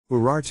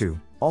Urartu,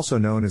 also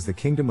known as the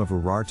Kingdom of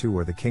Urartu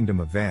or the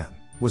Kingdom of Van,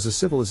 was a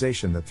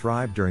civilization that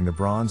thrived during the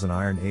Bronze and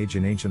Iron Age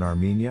in ancient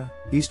Armenia,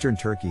 eastern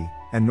Turkey,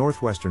 and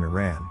northwestern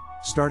Iran,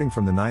 starting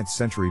from the 9th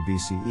century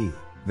BCE.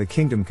 The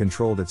kingdom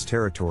controlled its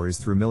territories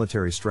through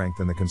military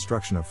strength and the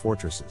construction of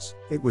fortresses.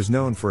 It was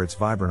known for its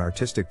vibrant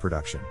artistic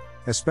production,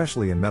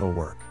 especially in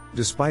metalwork.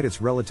 Despite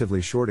its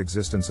relatively short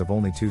existence of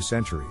only 2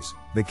 centuries,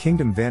 the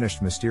kingdom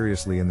vanished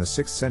mysteriously in the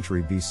 6th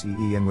century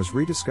BCE and was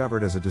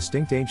rediscovered as a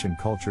distinct ancient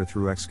culture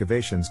through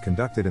excavations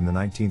conducted in the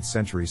 19th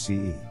century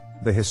CE.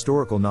 The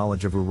historical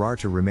knowledge of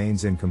Urartu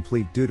remains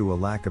incomplete due to a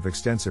lack of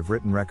extensive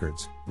written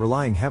records,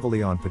 relying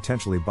heavily on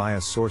potentially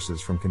biased sources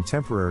from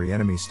contemporary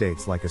enemy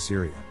states like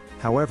Assyria.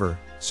 However,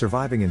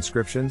 surviving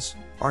inscriptions,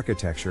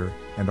 architecture,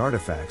 and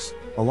artifacts,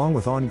 along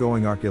with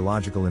ongoing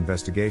archaeological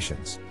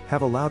investigations,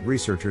 have allowed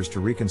researchers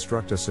to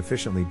reconstruct a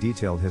sufficiently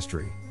detailed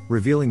history,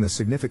 revealing the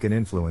significant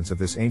influence of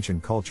this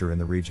ancient culture in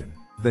the region.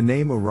 The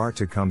name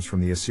Urartu comes from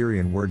the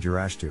Assyrian word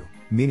Urashtu,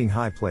 meaning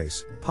high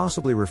place,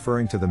 possibly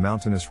referring to the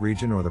mountainous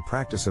region or the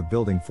practice of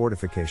building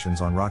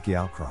fortifications on rocky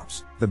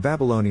outcrops. The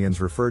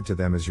Babylonians referred to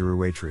them as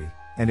Uruatri,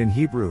 and in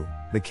Hebrew,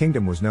 the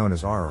kingdom was known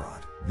as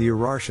Ararat. The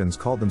Urartians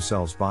called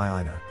themselves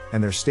Baina,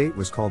 and their state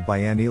was called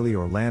Bayanili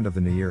or Land of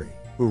the Nairi.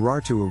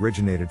 Urartu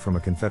originated from a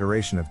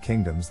confederation of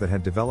kingdoms that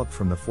had developed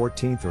from the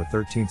 14th or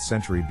 13th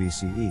century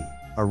BCE.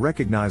 A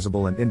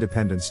recognizable and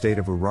independent state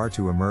of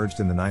Urartu emerged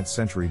in the 9th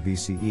century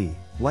BCE,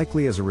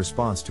 likely as a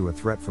response to a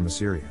threat from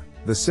Assyria.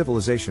 The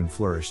civilization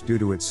flourished due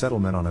to its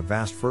settlement on a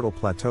vast fertile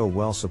plateau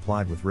well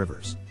supplied with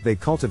rivers. They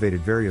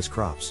cultivated various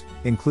crops,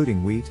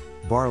 including wheat,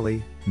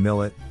 barley,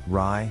 millet,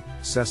 rye,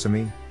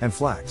 sesame, and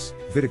flax.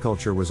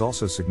 Viticulture was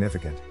also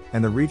significant,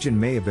 and the region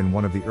may have been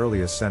one of the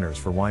earliest centers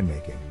for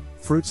winemaking.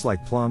 Fruits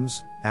like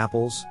plums,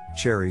 apples,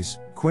 cherries,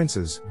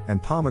 quinces,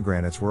 and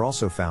pomegranates were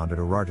also found at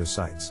Urartu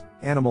sites.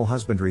 Animal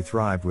husbandry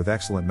thrived with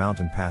excellent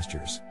mountain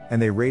pastures, and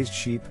they raised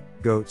sheep,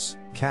 goats,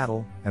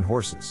 cattle, and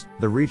horses.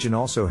 The region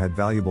also had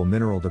valuable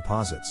mineral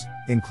deposits,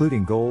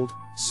 including gold,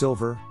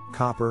 silver,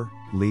 copper,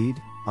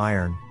 lead,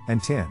 iron,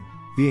 and tin.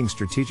 Being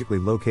strategically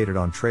located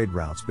on trade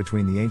routes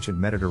between the ancient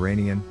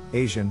Mediterranean,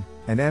 Asian,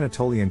 and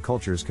Anatolian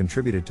cultures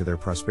contributed to their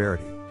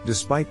prosperity.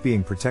 Despite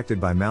being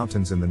protected by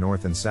mountains in the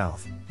north and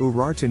south,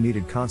 Urartu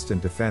needed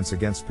constant defense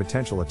against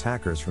potential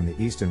attackers from the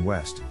east and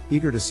west,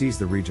 eager to seize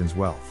the region's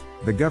wealth.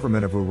 The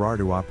government of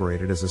Urartu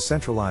operated as a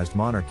centralized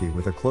monarchy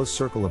with a close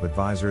circle of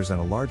advisors and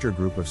a larger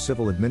group of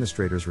civil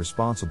administrators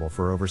responsible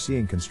for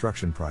overseeing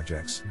construction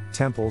projects,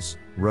 temples,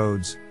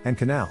 roads, and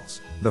canals.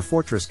 The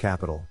fortress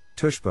capital,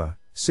 Tushpa,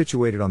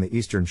 situated on the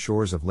eastern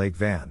shores of Lake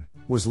Van,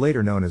 was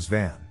later known as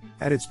Van.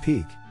 At its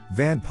peak,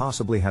 Van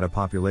possibly had a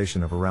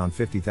population of around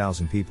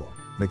 50,000 people.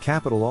 The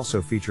capital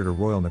also featured a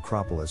royal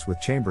necropolis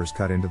with chambers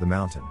cut into the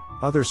mountain.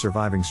 Other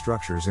surviving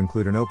structures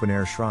include an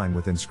open-air shrine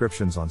with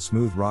inscriptions on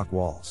smooth rock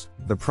walls.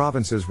 The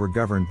provinces were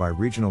governed by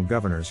regional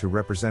governors who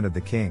represented the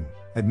king,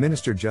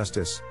 administered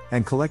justice,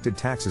 and collected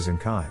taxes in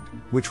kind,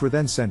 which were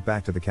then sent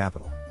back to the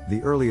capital.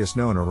 The earliest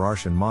known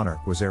Urartian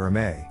monarch was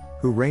Arame,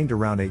 who reigned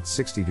around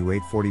 860 to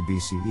 840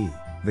 BCE.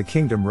 The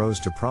kingdom rose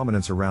to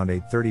prominence around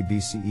 830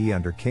 BCE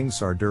under King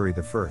Sarduri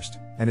I,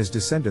 and his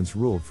descendants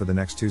ruled for the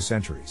next 2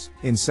 centuries.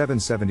 In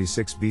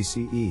 776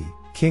 BCE,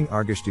 King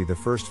Argishti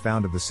I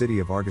founded the city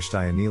of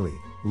Argishtianili,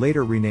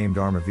 later renamed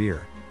Armavir,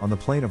 on the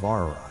plain of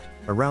Ararat.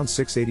 Around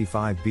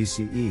 685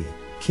 BCE,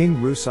 King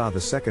Rusa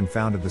II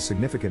founded the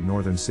significant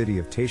northern city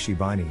of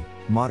Taishibini,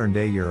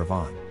 modern-day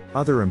Yerevan.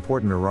 Other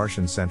important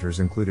Urartian centers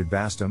included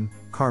Bastam,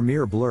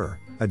 Karmir Blur,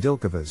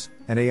 Adilkavas,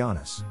 and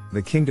Aonis.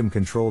 The kingdom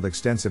controlled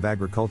extensive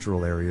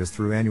agricultural areas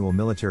through annual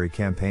military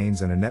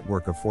campaigns and a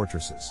network of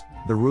fortresses.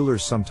 The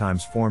rulers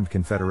sometimes formed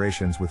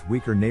confederations with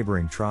weaker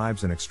neighboring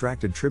tribes and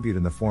extracted tribute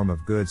in the form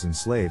of goods and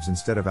slaves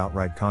instead of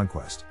outright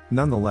conquest.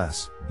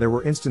 Nonetheless, there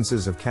were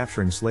instances of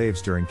capturing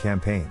slaves during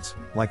campaigns,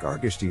 like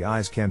Argishti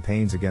I's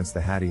campaigns against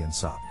the Hatti and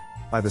Sap.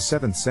 By the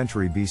 7th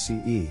century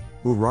BCE,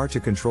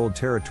 Urartu controlled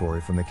territory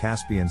from the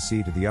Caspian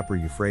Sea to the upper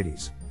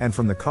Euphrates, and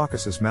from the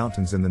Caucasus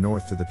Mountains in the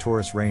north to the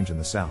Taurus Range in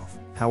the south.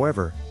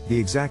 However, the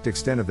exact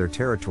extent of their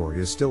territory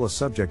is still a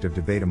subject of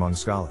debate among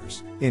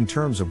scholars. In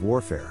terms of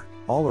warfare,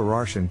 all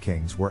Urartian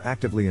kings were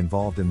actively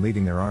involved in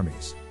leading their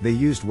armies. They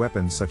used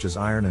weapons such as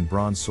iron and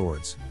bronze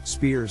swords,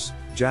 spears,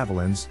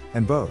 javelins,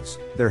 and bows.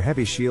 Their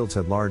heavy shields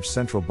had large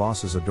central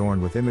bosses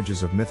adorned with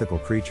images of mythical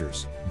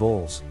creatures,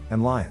 bulls,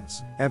 and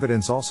lions.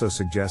 Evidence also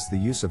suggests the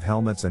use of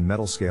helmets and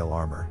metal scale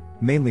armor,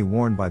 mainly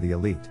worn by the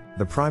elite.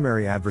 The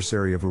primary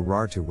adversary of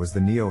Urartu was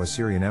the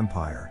Neo-Assyrian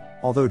Empire,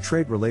 although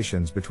trade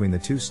relations between the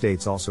two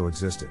states also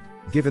existed.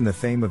 Given the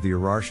fame of the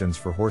Urartians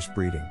for horse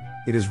breeding,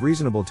 it is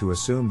reasonable to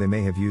assume they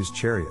may have used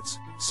chariots,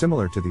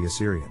 similar to the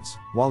Assyrians.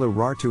 While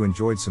Urartu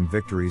enjoyed some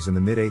victories in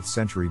the mid-8th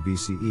century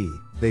BCE,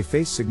 they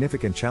faced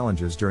significant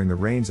challenges during the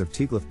reigns of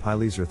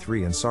Tiglath-Pileser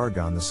III and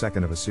Sargon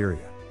II of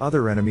Assyria.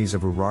 Other enemies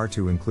of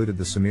Urartu included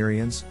the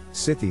Cimmerians,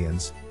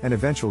 Scythians, and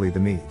eventually the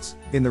Medes.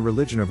 In the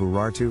religion of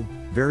Urartu,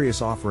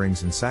 various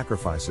offerings and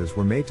sacrifices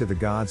were made to the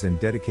gods in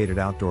dedicated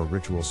outdoor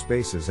ritual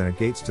spaces and at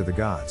gates to the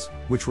gods,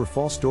 which were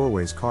false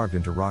doorways carved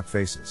into rock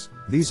faces.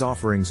 These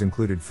offerings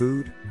included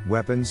food,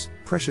 weapons,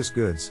 precious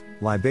goods,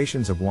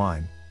 libations of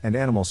wine, and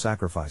animal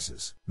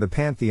sacrifices. The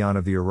pantheon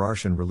of the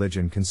Urartian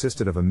religion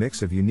consisted of a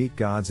mix of unique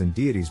gods and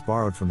deities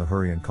borrowed from the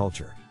Hurrian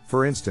culture.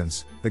 For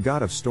instance, the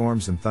god of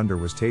storms and thunder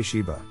was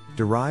Tesheba,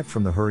 derived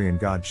from the Hurrian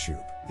god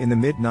Shup. In the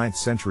mid-9th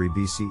century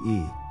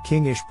BCE,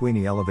 King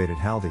Ishpuini elevated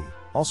Haldi,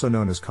 also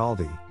known as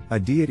Kaldi, a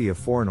deity of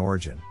foreign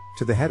origin,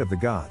 to the head of the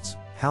gods.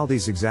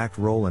 Haldi's exact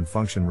role and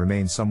function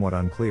remain somewhat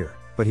unclear,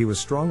 but he was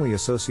strongly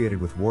associated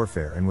with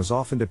warfare and was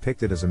often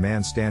depicted as a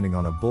man standing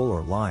on a bull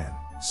or lion,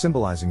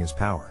 symbolizing his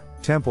power.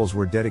 Temples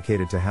were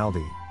dedicated to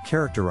Haldi,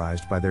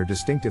 characterized by their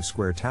distinctive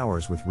square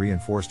towers with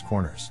reinforced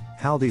corners.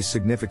 Haldi's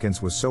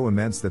significance was so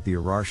immense that the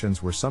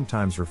Urartians were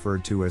sometimes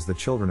referred to as the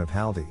children of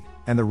Haldi,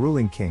 and the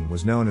ruling king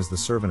was known as the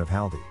servant of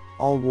Haldi.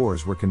 All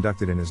wars were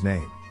conducted in his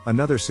name.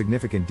 Another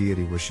significant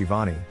deity was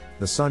Shivani,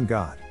 the sun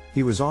god.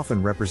 He was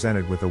often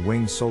represented with a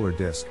winged solar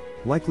disk,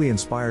 likely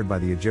inspired by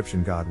the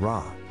Egyptian god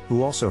Ra,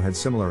 who also had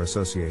similar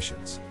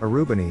associations.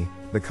 Arubani,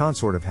 the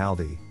consort of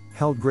Haldi,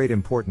 held great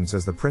importance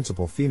as the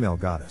principal female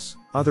goddess.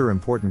 Other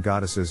important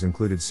goddesses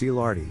included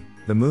Silardi,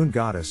 the moon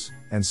goddess,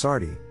 and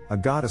Sardi, a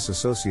goddess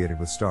associated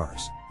with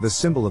stars. The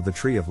symbol of the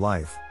tree of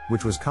life,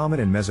 which was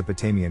common in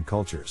Mesopotamian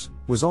cultures,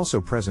 was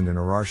also present in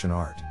Urartian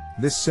art.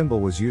 This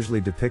symbol was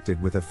usually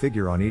depicted with a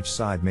figure on each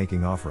side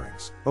making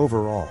offerings.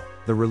 Overall,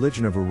 the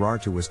religion of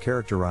Urartu was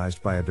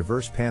characterized by a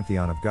diverse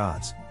pantheon of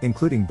gods,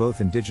 including both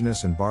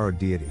indigenous and borrowed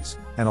deities,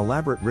 and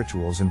elaborate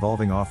rituals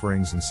involving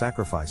offerings and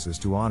sacrifices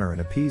to honor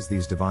and appease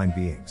these divine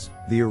beings.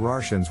 The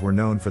Urartians were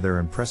known for their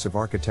impressive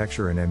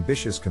architecture and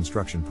ambitious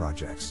construction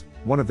projects.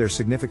 One of their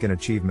significant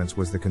achievements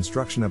was the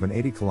construction of an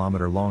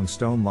 80-kilometer-long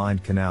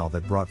stone-lined canal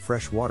that brought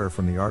fresh water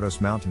from the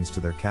Urartu Mountains to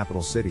their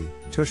capital city,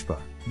 Tushpa.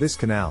 This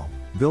canal,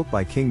 built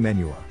by King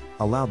Menua,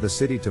 allowed the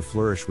city to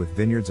flourish with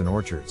vineyards and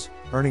orchards,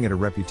 earning it a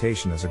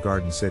reputation as a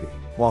garden city.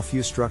 While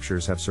few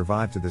structures have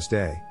survived to this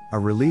day, a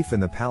relief in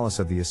the palace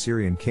of the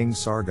Assyrian king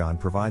Sargon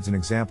provides an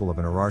example of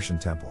an Urartian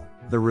temple.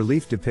 The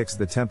relief depicts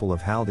the temple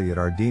of Haldi at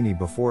Ardini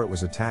before it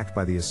was attacked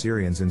by the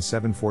Assyrians in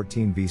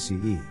 714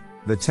 BCE.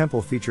 The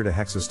temple featured a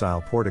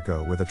hexastyle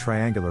portico with a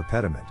triangular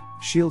pediment,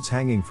 shields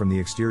hanging from the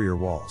exterior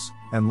walls,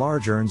 and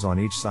large urns on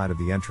each side of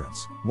the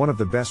entrance. One of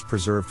the best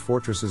preserved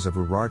fortresses of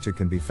Urartu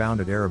can be found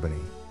at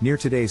Erebani, near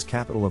today's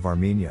capital of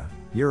Armenia,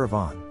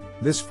 Yerevan.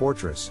 This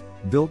fortress,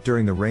 built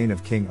during the reign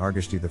of King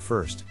Argishti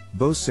I,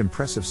 boasts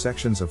impressive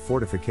sections of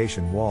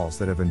fortification walls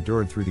that have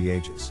endured through the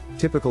ages.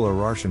 Typical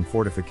Urartian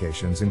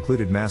fortifications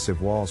included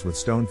massive walls with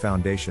stone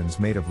foundations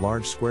made of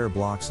large square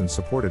blocks and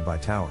supported by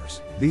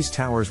towers. These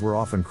towers were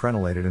often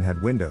crenellated and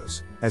had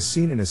windows, as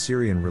seen in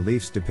Assyrian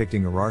reliefs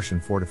depicting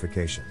Urartian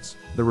fortifications.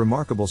 The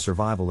remarkable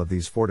survival of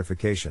these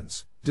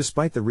fortifications,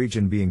 despite the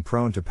region being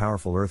prone to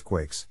powerful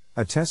earthquakes,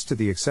 attests to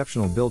the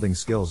exceptional building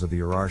skills of the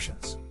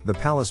Urartians. The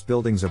palace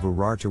buildings of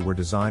Urartu were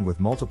designed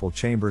with multiple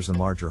chambers and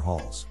larger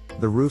halls.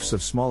 The roofs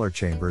of smaller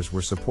chambers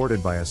were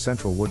supported by a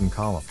central wooden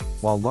column,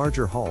 while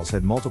larger halls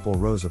had multiple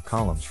rows of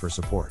columns for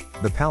support.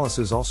 The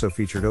palaces also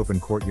featured open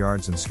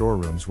courtyards and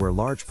storerooms where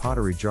large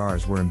pottery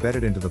jars were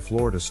embedded into the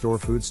floor to store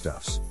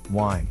foodstuffs,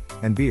 wine,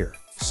 and beer.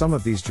 Some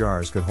of these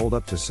jars could hold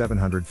up to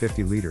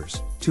 750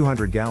 liters,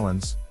 200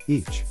 gallons,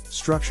 each.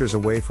 Structures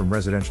away from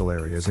residential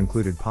areas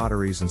included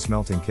potteries and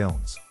smelting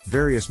kilns.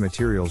 Various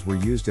materials were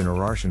used in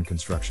Urartian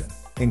construction,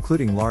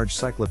 including large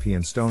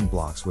cyclopean stone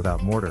blocks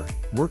without mortar,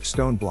 worked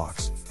stone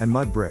blocks, and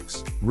mud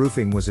bricks.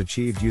 Roofing was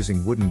achieved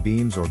using wooden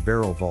beams or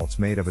barrel vaults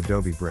made of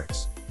adobe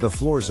bricks. The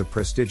floors of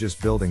prestigious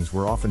buildings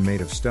were often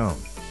made of stone,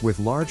 with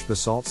large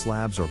basalt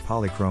slabs or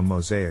polychrome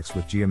mosaics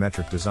with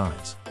geometric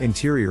designs.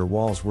 Interior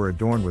walls were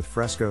adorned with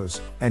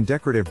frescoes, and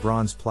decorative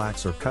bronze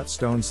plaques or cut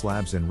stone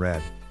slabs in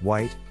red,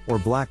 white, or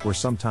black were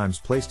sometimes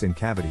placed in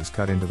cavities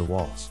cut into the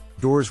walls.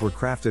 Doors were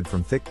crafted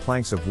from thick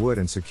planks of wood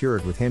and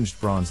secured with hinged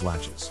bronze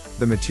latches.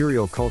 The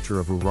material culture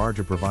of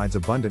Urartu provides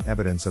abundant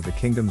evidence of the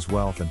kingdom's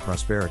wealth and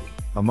prosperity.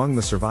 Among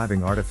the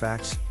surviving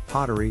artifacts,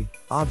 pottery,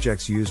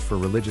 objects used for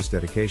religious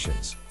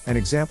dedications, and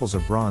examples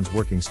of bronze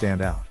working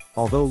stand out.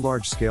 Although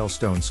large-scale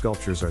stone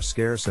sculptures are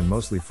scarce and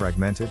mostly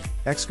fragmented,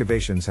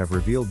 excavations have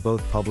revealed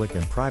both public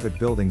and private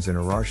buildings in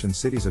Urartian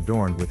cities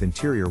adorned with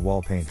interior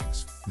wall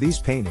paintings. These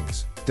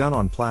paintings, done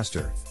on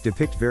plaster,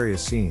 depict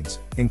various scenes,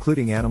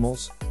 including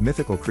animals,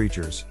 mythical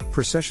creatures,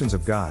 processions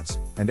of gods,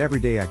 and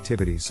everyday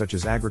activities such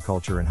as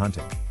agriculture and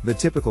hunting. The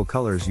typical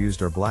colors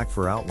used are black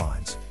for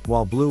outlines,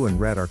 while blue and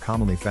red are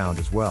commonly found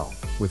as well,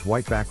 with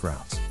white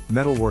backgrounds.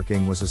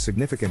 Metalworking was a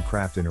significant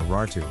craft in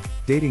Urartu,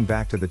 dating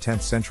back to the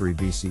 10th century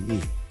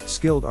BCE.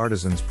 Skilled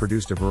artisans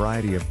produced a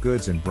variety of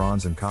goods in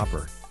bronze and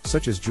copper,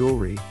 such as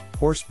jewelry,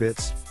 horse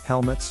bits,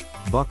 helmets,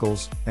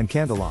 buckles, and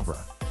candelabra.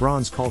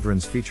 Bronze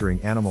cauldrons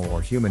featuring animal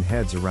or human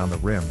heads around the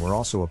rim were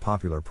also a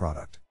popular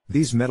product.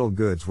 These metal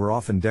goods were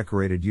often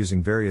decorated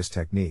using various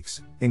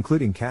techniques,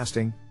 including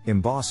casting,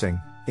 embossing,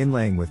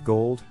 inlaying with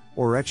gold,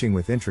 or etching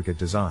with intricate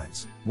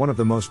designs. One of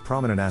the most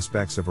prominent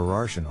aspects of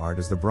Urartian art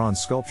is the bronze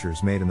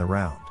sculptures made in the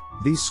round.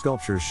 These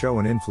sculptures show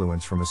an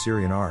influence from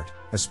Assyrian art,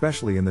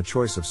 especially in the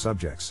choice of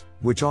subjects,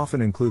 which often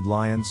include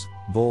lions,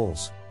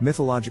 bulls,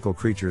 mythological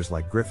creatures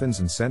like griffins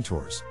and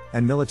centaurs,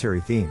 and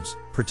military themes,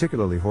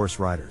 particularly horse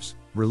riders.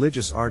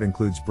 Religious art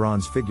includes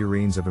bronze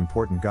figurines of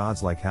important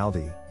gods like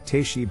Haldi,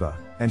 Te-Sheba,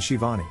 and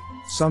Shivani.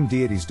 Some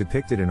deities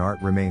depicted in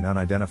art remain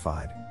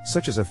unidentified,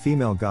 such as a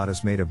female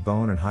goddess made of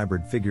bone and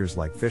hybrid figures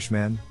like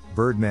fishmen,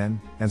 birdmen,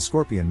 and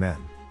scorpion men.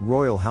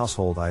 Royal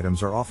household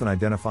items are often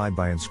identified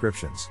by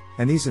inscriptions,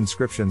 and these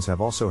inscriptions have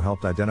also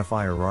helped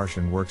identify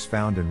Urartian works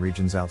found in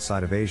regions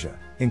outside of Asia,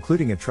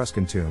 including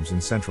Etruscan tombs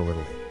in central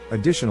Italy.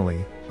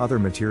 Additionally, other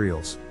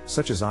materials,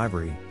 such as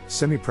ivory,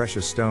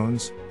 semi-precious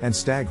stones, and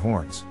stag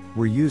horns,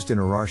 were used in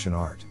Urartian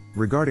art.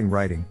 Regarding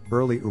writing,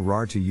 early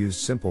Urartu used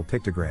simple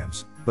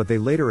pictograms, but they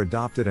later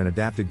adopted and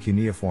adapted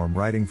cuneiform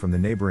writing from the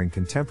neighboring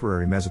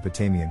contemporary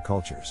Mesopotamian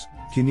cultures.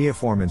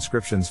 Cuneiform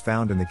inscriptions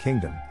found in the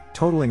kingdom,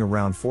 totaling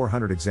around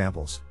 400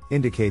 examples,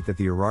 indicate that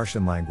the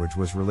Urartian language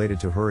was related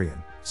to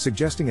Hurrian,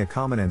 suggesting a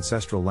common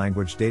ancestral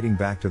language dating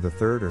back to the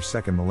 3rd or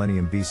 2nd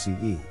millennium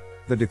BCE.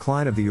 The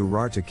decline of the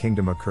Urartu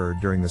kingdom occurred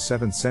during the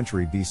 7th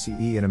century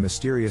BCE in a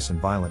mysterious and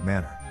violent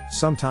manner.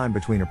 Sometime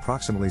between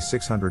approximately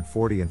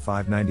 640 and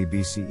 590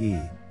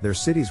 BCE, their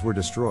cities were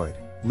destroyed,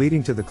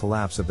 leading to the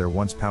collapse of their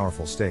once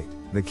powerful state.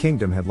 The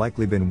kingdom had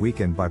likely been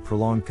weakened by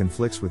prolonged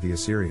conflicts with the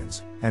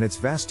Assyrians, and its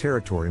vast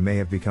territory may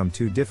have become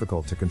too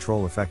difficult to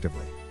control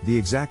effectively. The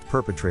exact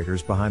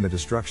perpetrators behind the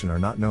destruction are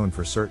not known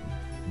for certain,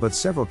 but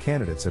several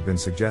candidates have been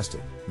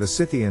suggested. The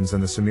Scythians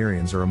and the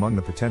Cimmerians are among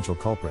the potential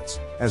culprits,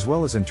 as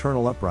well as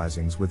internal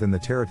uprisings within the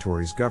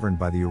territories governed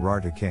by the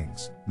Urartu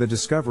kings. The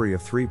discovery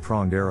of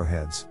three-pronged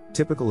arrowheads,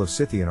 typical of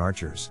Scythian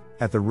archers,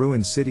 at the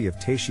ruined city of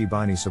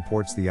Te-Shebani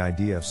supports the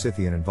idea of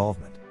Scythian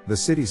involvement. The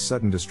city's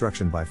sudden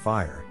destruction by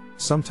fire,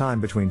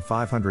 sometime between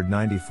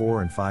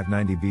 594 and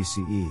 590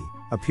 BCE,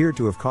 appeared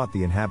to have caught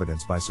the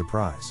inhabitants by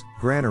surprise.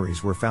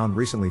 Granaries were found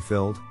recently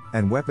filled,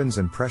 and weapons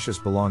and precious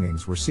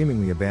belongings were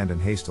seemingly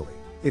abandoned hastily.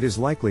 It is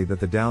likely that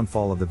the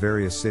downfall of the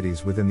various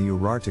cities within the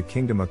Urartu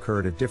kingdom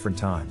occurred at different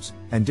times,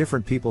 and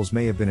different peoples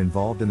may have been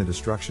involved in the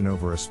destruction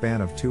over a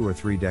span of 2 or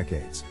 3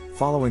 decades.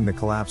 Following the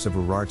collapse of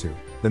Urartu,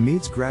 the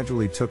Medes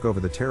gradually took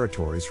over the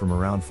territories from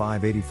around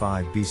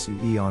 585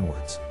 BCE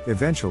onwards.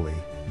 Eventually,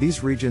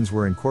 these regions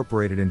were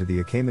incorporated into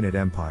the Achaemenid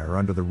Empire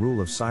under the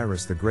rule of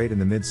Cyrus the Great in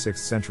the mid-6th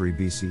century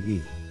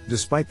BCE.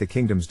 Despite the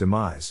kingdom's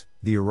demise,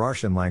 the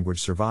Urartian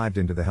language survived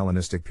into the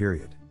Hellenistic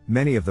period.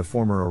 Many of the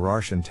former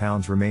Urartian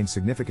towns remained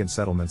significant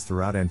settlements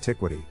throughout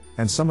antiquity,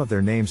 and some of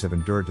their names have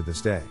endured to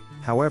this day.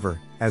 However,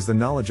 as the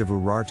knowledge of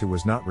Urartu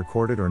was not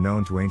recorded or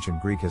known to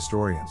ancient Greek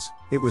historians,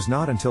 it was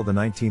not until the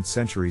 19th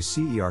century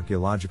CE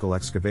archaeological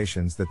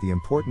excavations that the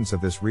importance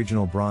of this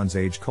regional Bronze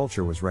Age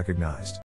culture was recognized.